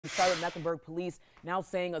Charlotte-Mecklenburg police now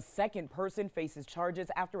saying a second person faces charges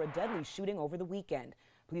after a deadly shooting over the weekend.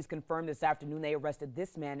 Police confirmed this afternoon they arrested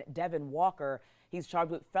this man, Devin Walker. He's charged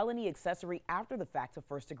with felony accessory after the fact of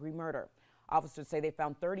first-degree murder. Officers say they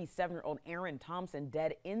found 37-year-old Aaron Thompson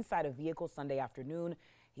dead inside a vehicle Sunday afternoon.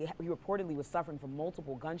 He reportedly was suffering from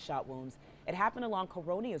multiple gunshot wounds. It happened along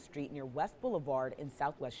Coronia Street near West Boulevard in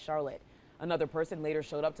southwest Charlotte. Another person later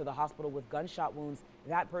showed up to the hospital with gunshot wounds.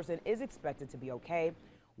 That person is expected to be okay.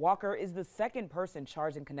 Walker is the second person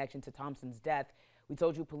charged in connection to Thompson's death. We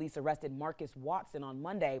told you police arrested Marcus Watson on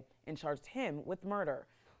Monday and charged him with murder.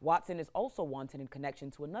 Watson is also wanted in connection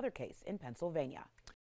to another case in Pennsylvania.